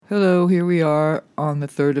Hello, here we are on the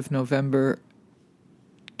 3rd of November,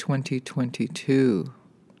 2022,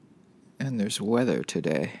 and there's weather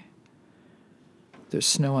today. There's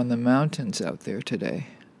snow on the mountains out there today.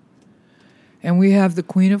 And we have the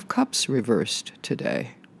Queen of Cups reversed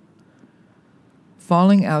today.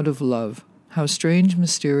 Falling out of love. How strange,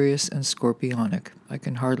 mysterious, and scorpionic. I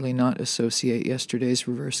can hardly not associate yesterday's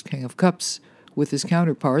reversed King of Cups with his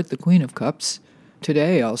counterpart, the Queen of Cups,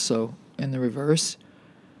 today also in the reverse.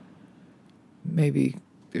 Maybe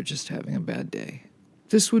they're just having a bad day.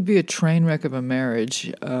 This would be a train wreck of a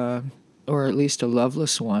marriage, or at least a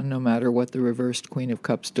loveless one, no matter what the reversed Queen of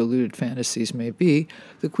Cups' deluded fantasies may be.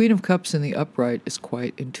 The Queen of Cups in the upright is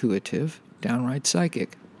quite intuitive, downright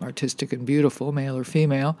psychic, artistic and beautiful, male or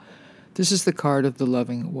female. This is the card of the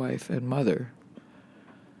loving wife and mother.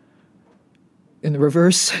 In the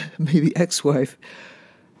reverse, maybe ex-wife,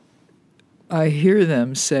 I hear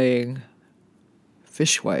them saying,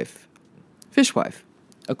 fishwife. Fishwife,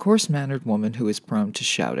 a coarse-mannered woman who is prone to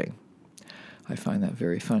shouting. I find that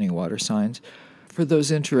very funny, water signs. For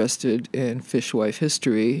those interested in fishwife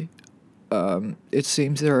history, it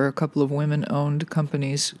seems there are a couple of women-owned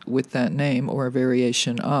companies with that name, or a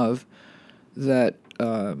variation of, that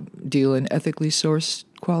deal in ethically sourced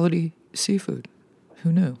quality seafood.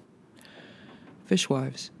 Who knew?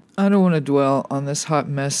 Fishwives. I don't want to dwell on this hot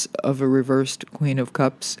mess of a reversed Queen of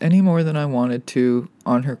Cups any more than I wanted to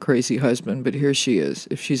on her crazy husband, but here she is.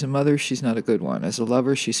 If she's a mother, she's not a good one. As a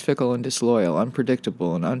lover, she's fickle and disloyal,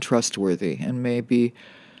 unpredictable and untrustworthy, and may be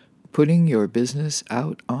putting your business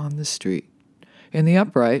out on the street. In the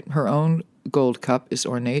upright, her own gold cup is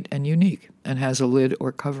ornate and unique, and has a lid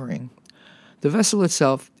or covering. The vessel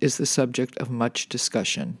itself is the subject of much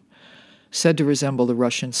discussion, said to resemble the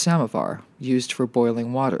Russian samovar, used for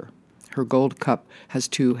boiling water. Her gold cup has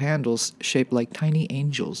two handles shaped like tiny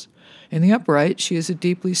angels. In the upright, she is a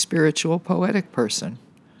deeply spiritual, poetic person.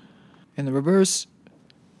 In the reverse,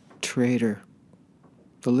 traitor.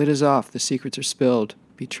 The lid is off, the secrets are spilled.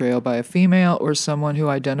 Betrayal by a female or someone who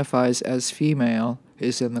identifies as female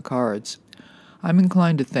is in the cards. I'm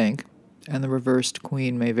inclined to think, and the reversed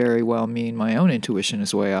queen may very well mean my own intuition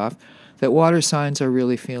is way off, that water signs are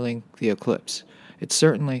really feeling the eclipse. It's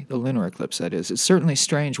certainly, the lunar eclipse that is, it's certainly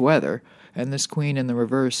strange weather, and this queen in the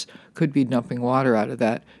reverse could be dumping water out of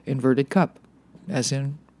that inverted cup, as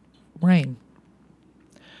in rain.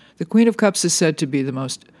 The Queen of Cups is said to be the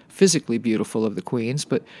most physically beautiful of the queens,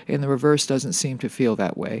 but in the reverse doesn't seem to feel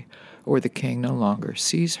that way, or the king no longer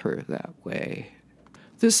sees her that way.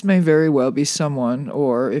 This may very well be someone,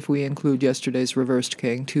 or, if we include yesterday's reversed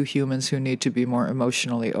king, two humans who need to be more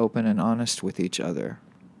emotionally open and honest with each other.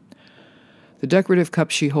 The decorative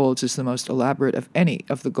cup she holds is the most elaborate of any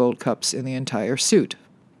of the gold cups in the entire suit.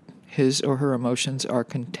 His or her emotions are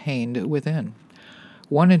contained within.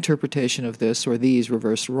 One interpretation of this, or these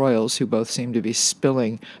reversed royals, who both seem to be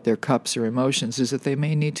spilling their cups or emotions, is that they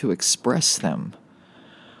may need to express them.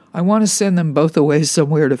 I want to send them both away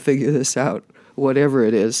somewhere to figure this out. Whatever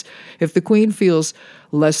it is. If the queen feels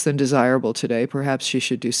less than desirable today, perhaps she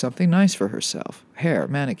should do something nice for herself. Hair,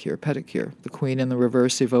 manicure, pedicure. The queen in the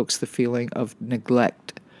reverse evokes the feeling of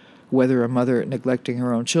neglect, whether a mother neglecting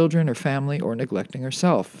her own children or family or neglecting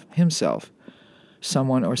himself.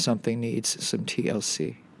 Someone or something needs some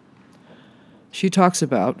TLC. She talks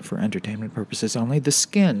about, for entertainment purposes only, the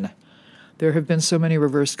skin. There have been so many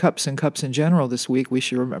reversed cups and cups in general this week, we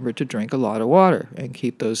should remember to drink a lot of water and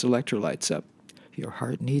keep those electrolytes up. Your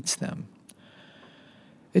heart needs them.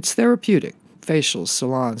 It's therapeutic. Facials,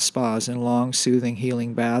 salons, spas, and long, soothing,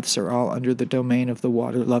 healing baths are all under the domain of the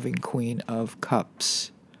water-loving Queen of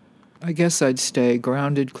Cups. I guess I'd stay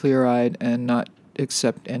grounded, clear-eyed, and not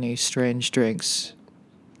accept any strange drinks,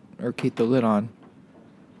 or keep the lid on,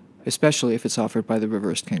 especially if it's offered by the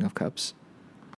reversed King of Cups.